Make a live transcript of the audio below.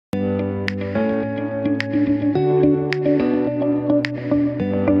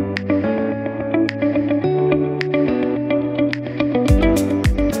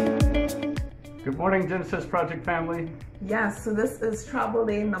morning, Genesis Project family. Yes, so this is travel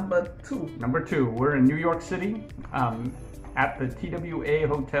day number 2. Number 2, we're in New York City at the TWA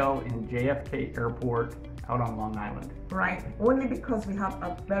Hotel in JFK Airport out on Long Island. Right, only because we have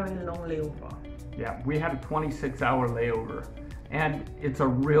a very long layover. Yeah, we had a 26-hour layover, and it's a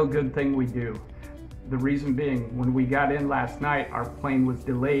real good thing we do. The reason being, when we got in last night, our plane was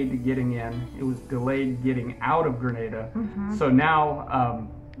delayed getting in. It was delayed getting out of Grenada. So now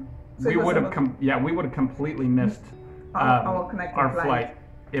we would have completely missed our flight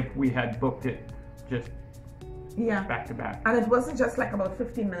if we had booked it just back to back. And it wasn't just like about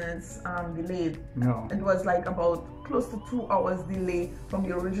 15 minutes delayed. No. It was like about close to 2 hours delay from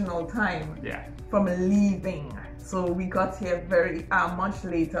the original time. Yeah. From leaving. So we got here very much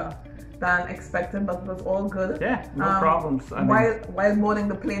later than expected, but it was all good. Yeah, no problems. While boarding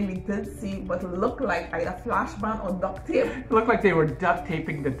the plane, we did see what looked like either flash band or duct tape. It looked like they were duct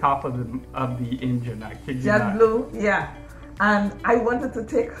taping the top of the engine. I kid you not. JetBlue, yeah. And I wanted to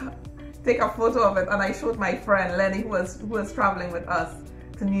take a photo of it, and I showed my friend Lenny, who was traveling with us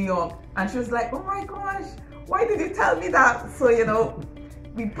to New York, and she was like, "Oh my gosh, why did you tell me that?" So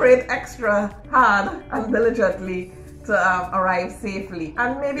we prayed extra hard and diligently to arrive safely.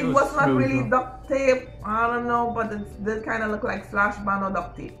 And maybe it was not really duct tape, I don't know, but it did kind of look like flash band or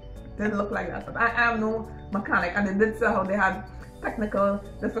duct tape. It didn't look like that, but I am no mechanic, and they did say how they had technical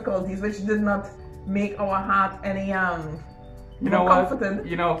difficulties, which did not make our heart any more comforted.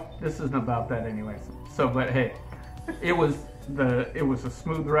 This isn't about that anyways. So, but hey, it was a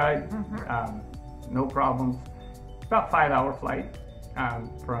smooth ride, no problems. About 5-hour flight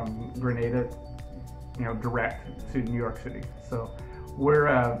from Grenada, direct to New York City. So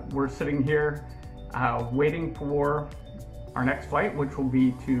we're sitting here waiting for our next flight, which will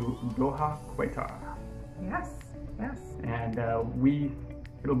be to Doha, Qatar. Yes. And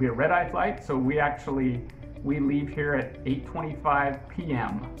it'll be a red-eye flight. So we leave here at 8:25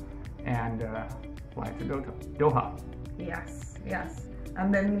 p.m. and fly to Doha. Yes.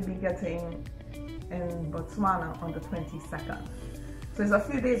 And then we'll be getting in Botswana on the 22nd. So it's a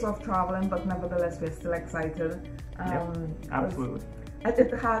few days of traveling, but nevertheless we're still excited. Absolutely.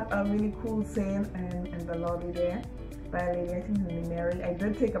 It had a really cool saying in the lobby there by a lady, I think named Mary. I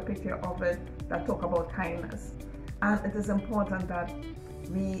did take a picture of it that talked about kindness. And it is important that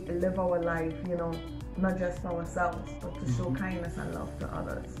we live our life, not just for ourselves, but to show kindness and love to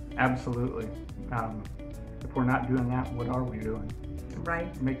others. Absolutely. If we're not doing that, what are we doing? Right.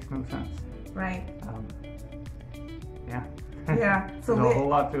 It makes no sense. Right. Yeah. Yeah. So there's a whole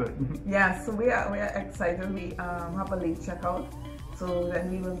lot to it. Yeah. So we are excited. We have a late checkout, so then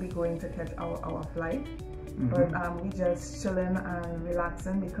we will be going to catch our flight. But we just chilling and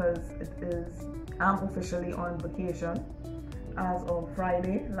relaxing because it is officially on vacation as of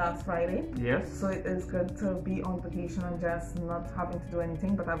last Friday. Yes. So it is good to be on vacation and just not having to do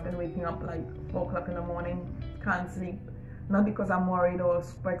anything. But I've been waking up like 4 o'clock in the morning, can't sleep. Not because I'm worried or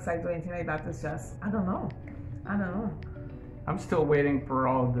super excited or anything like that. It's just I don't know. I'm still waiting for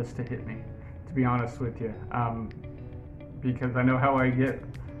all of this to hit me, to be honest with you, because I know how I get.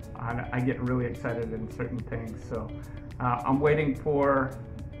 I get really excited in certain things, so I'm waiting for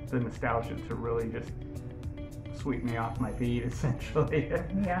the nostalgia to really just sweep me off my feet, essentially.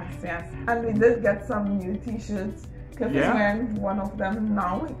 Yes. And we did get some new T-shirts. Cliff is wearing one of them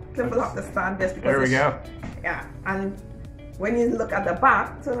now. Cliff will have to stand just because. There we go. Yeah, and when you look at the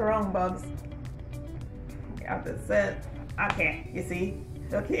back, turn around, Bubs. Yeah, that's it. Okay, you see?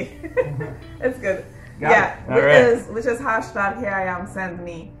 Okay. It's good. Which is hashtag here I am, send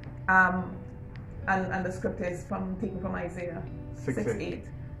me. And the script is taken from Isaiah 6:8.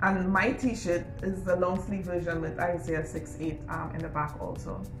 And my t-shirt is the long sleeve version with Isaiah 6:8 in the back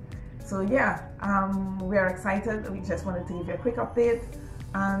also. So we are excited. We just wanted to give you a quick update,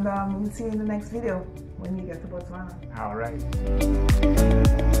 and we'll see you in the next video when we get to Botswana. All right.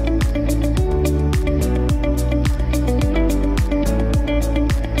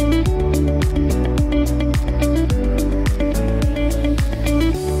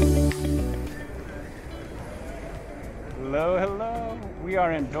 Hello. We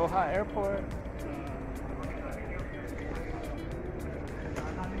are in Doha Airport.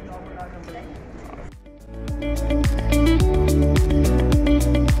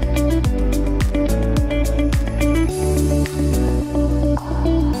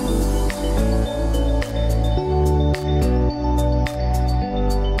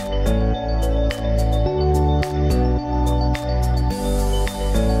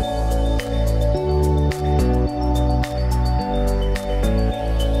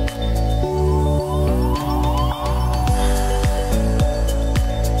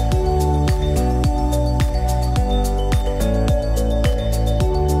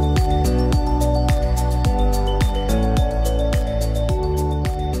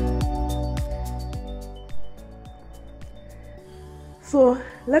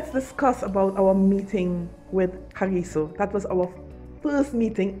 let's discuss about our meeting with Kagiso. That was our first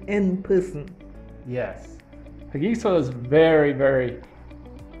meeting in person. Yes. Kagiso is very, very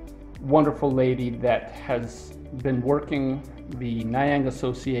wonderful lady that has been working the Nyang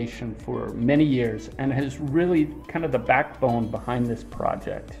Association for many years and is really kind of the backbone behind this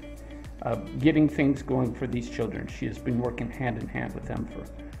project, getting things going for these children. She has been working hand in hand with them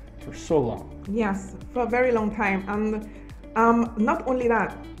for so long. Yes, for a very long time. And not only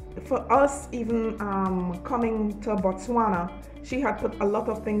that, for us even coming to Botswana, she had put a lot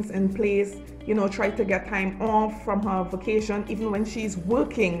of things in place, you know, tried to get time off from her vacation, even when she's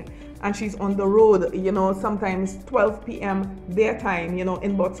working and she's on the road, you know, sometimes 12 p.m. their time, you know,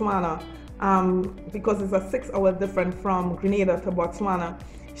 in Botswana, because it's a 6-hour difference from Grenada to Botswana.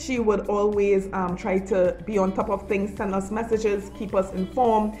 She would always try to be on top of things, send us messages, keep us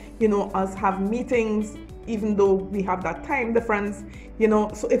informed, you know, us have meetings, even though we have that time difference, you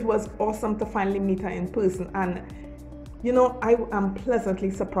know. So it was awesome to finally meet her in person. And, you know, I am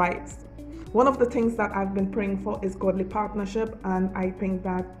pleasantly surprised. One of the things that I've been praying for is godly partnership. And I think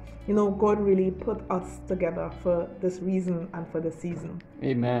that, you know, God really put us together for this reason and for this season.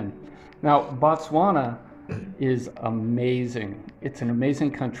 Amen. Now, Botswana is amazing. It's an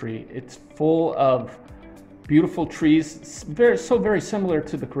amazing country. It's full of beautiful trees, very similar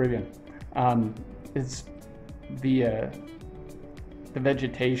to the Caribbean. It's the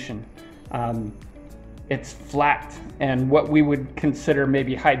vegetation. It's flat, and what we would consider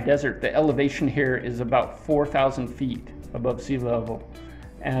maybe high desert. The elevation here is about 4,000 feet above sea level,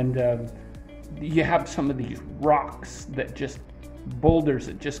 and you have some of these rocks that just boulders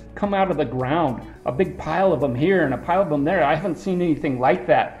that just come out of the ground, a big pile of them here and a pile of them there. I haven't seen anything like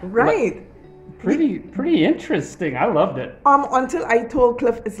that. Right. Pretty interesting. I loved it. Until I told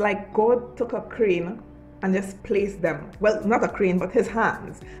Cliff, it's like God took a crane and just placed them. Well, not a crane, but his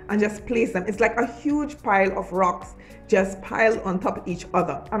hands, and just placed them. It's like a huge pile of rocks just piled on top of each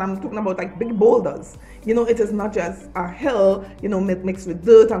other. And I'm talking about like big boulders. You know, it is not just a hill, you know, mixed with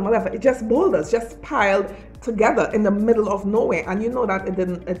dirt and whatever. It's just boulders, just piled together in the middle of nowhere. And you know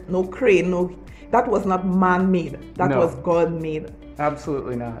that no crane, that was not man-made. That was God-made.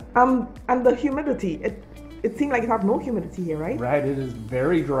 Absolutely not. And the humidity, it seemed like it had no humidity here, right? Right, it is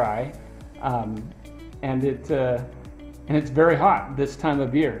very dry. And it's very hot this time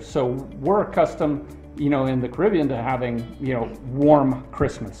of year. So we're accustomed, you know, in the Caribbean to having, you know, warm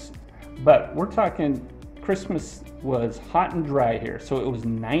Christmas. But we're talking Christmas was hot and dry here. So it was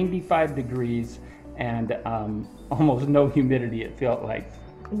 95 degrees and almost no humidity, it felt like.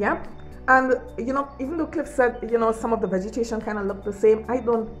 Yep. And, you know, even though Cliff said, you know, some of the vegetation kind of looked the same,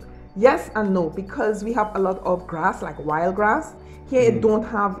 yes and no, because we have a lot of grass, like wild grass. Here it don't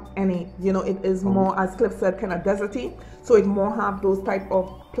have any, you know, it is more, as Cliff said, kind of deserty. So it more have those type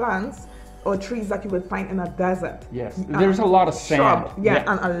of plants or trees that you would find in a desert. Yes, there's a lot of sand. Shrub, yeah,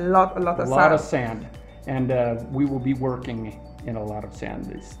 and a lot of sand. A lot of sand. And we will be working in a lot of sand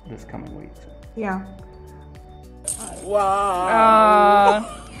this coming week. Yeah. Wow.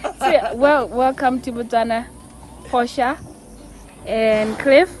 So, well, welcome to Botswana, Portia and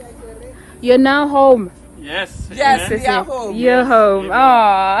Cliff. You're now home. Yes. Yes, we are home. You're home.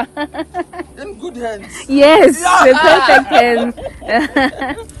 Aww. In good hands. Yes, with perfect hands.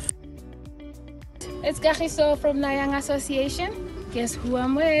 It's Kagiso from Nyang Association. Guess who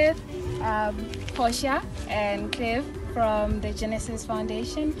I'm with? Portia and Cliff from the Genesis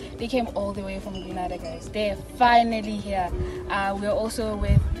Foundation. They came all the way from Grenada, guys. They're finally here. We're also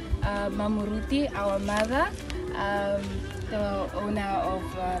with Mme Moruti, our mother, the owner of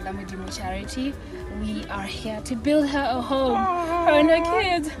Modimo charity. We are here to build her a home, her and her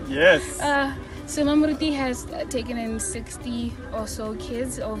kids. Yes. So Mme Moruti has taken in 60 or so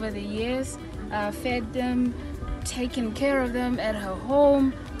kids over the years, fed them, taken care of them at her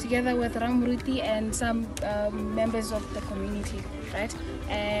home, together with Mme Moruti and some members of the community, right?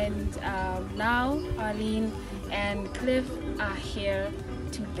 And now Arlene and Cliff are here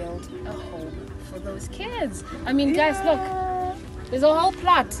to build a home for those kids. I mean, guys, look, there's a whole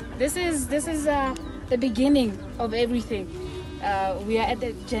plot. This is the beginning of everything. We are at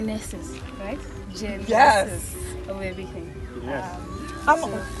the Genesis, right? Genesis of everything. Yes.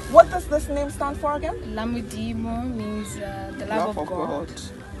 What does this name stand for again? Modimo means the love of God.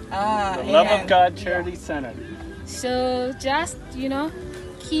 The Love of God Charity Center. So just, you know,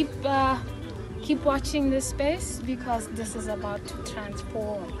 keep watching this space, because this is about to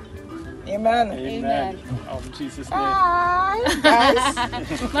transform. Amen. Amen. Oh, in Jesus' name. Hi, guys.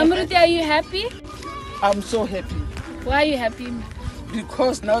 Mme Moruti, are you happy? I'm so happy Why are you happy?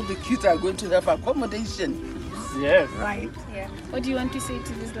 because now the kids are going to have accommodation. Yes. Right. Yeah. What do you want to say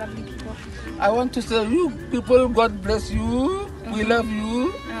to these lovely people? I want to say, you people, God bless you. We love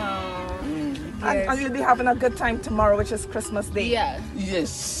you. Oh. And you'll be having a good time tomorrow, which is Christmas Day. Yeah.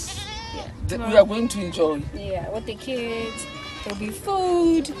 Yes. Yeah. We are going to enjoy. Yeah, with the kids. There'll be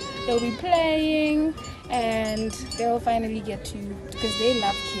food, they'll be playing, and they'll finally get to, because they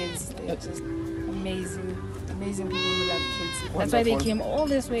love kids. They're just amazing people who love kids. That's why they came all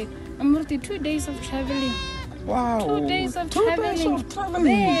this way. I'm working 2 days of traveling. Wow. 2 days of 2 traveling. days of traveling.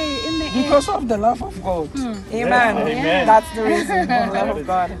 There in the air. Because of the love of God. Amen. Amen. That's the reason. The love of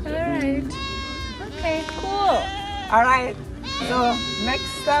God. All right. Okay, cool. All right. So next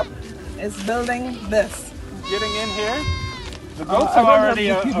step is building this. Getting in here. The goats have already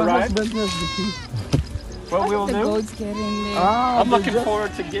arrived. What we will The do, goats get in there. I'm looking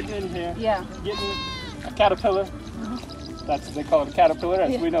forward to getting in here. Yeah. Getting a caterpillar. That's what they call it, a caterpillar,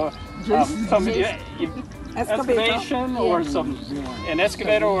 as we know. Some excavation or an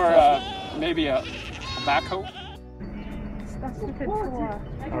excavator or maybe a backhoe.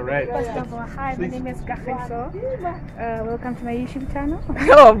 All right. First of all, hi, my name is Kagiso. Welcome to my YouTube channel.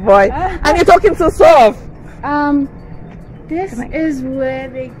 Oh boy. And you're talking so soft. This is where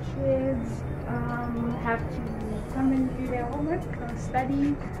the kids have to come and do their homework or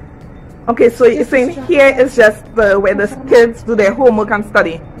study. Okay, so you're saying here is just where the kids do their homework and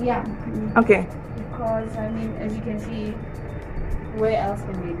study. Yeah. Okay. Because I mean, as you can see, where else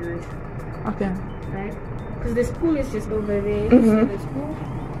can they do it? Okay. Right? Because the school is just over there. You see the school.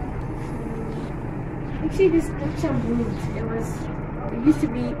 Actually, this structure moved. It used to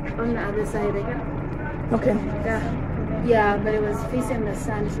be on the other side again. Okay. Yeah, but it was facing the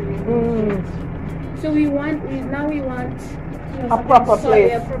sun, so we moved it. So we want a proper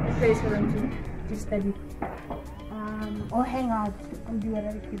place. Yeah, a proper place for them to study. Or hang out and do what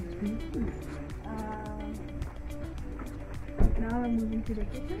other kids do. Now I'm moving to the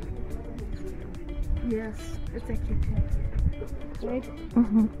kitchen. Yes, it's a kitchen. Right?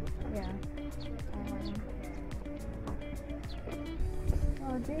 Yeah.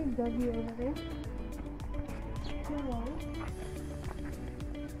 Oh, there's doggy over there. Hello.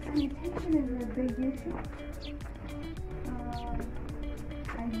 Sanitation is a big issue.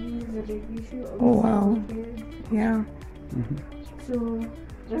 I use a big issue. Oh wow. Yeah. So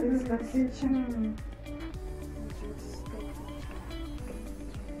that is the kitchen.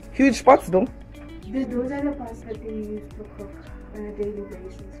 Huge pots though. Those are the pots that they use to cook on a daily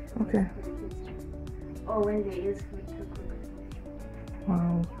basis. Okay. Or when there is food to cook.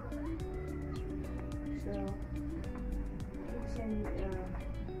 Wow. So kitchen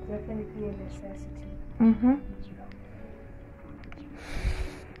definitely a necessity.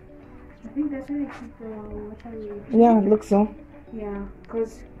 I think that's where they keep the water. Yeah, it looks so. Yeah,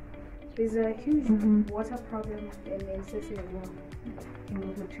 because there's a huge water problem in Sicily as well. You can go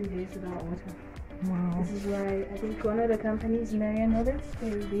for 2 days without water. Wow. This is why I think one of the companies, Marian Others,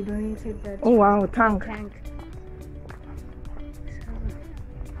 they donated that. Oh wow, tank.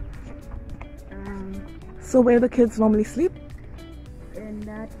 So where the kids normally sleep? In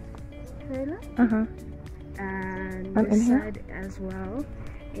that trailer. And in this here? side as well.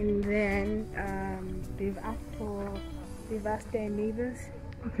 And then they've asked their neighbors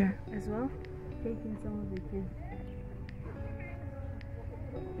as well, taking some of the kids.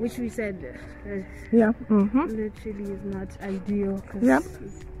 Which we said literally is not ideal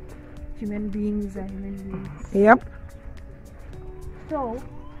because human beings are human beings. Yep. So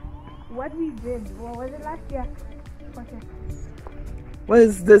what we did, what was it last year? What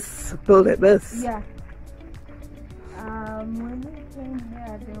is this? Build it this? Yeah. When we came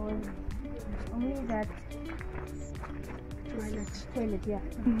here, there was only that toilet, yeah.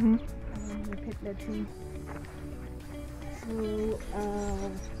 We picked the tree. So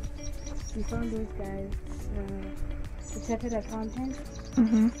we found those guys, the chartered accountants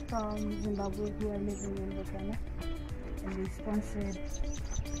from Zimbabwe who are living in Botswana, and they sponsored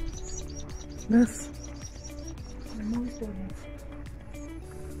this. Most of it.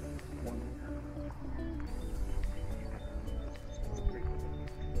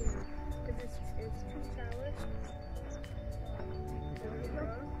 It's 2 towers.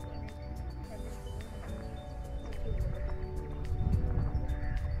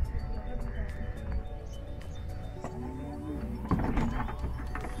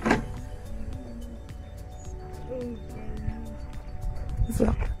 It's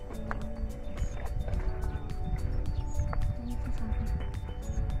locked.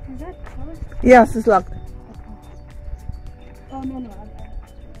 Is that closed? Yes, it's locked. Oh, no.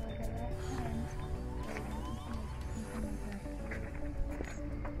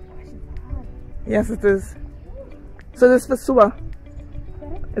 Yes, it is. So this is for sewer?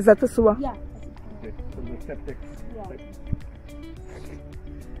 Is that for sewer? Yeah. Okay, so the septic.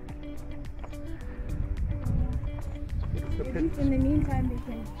 In the meantime, they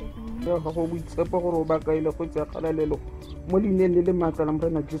can Ya ga go boitshepo gore o bakaile go tsaya kgalalelo mo leineng le le maatla la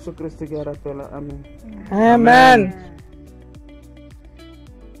morena Jesu Kriste ke a ratela. Amen. Amen.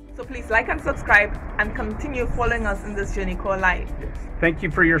 So please like and subscribe and continue following us in this journey called life. Thank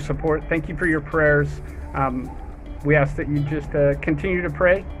you for your support. Thank you for your prayers. We ask that you just continue to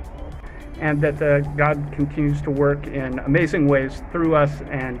pray and that God continues to work in amazing ways through us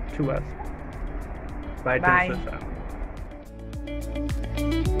and to us. Bye. Bye.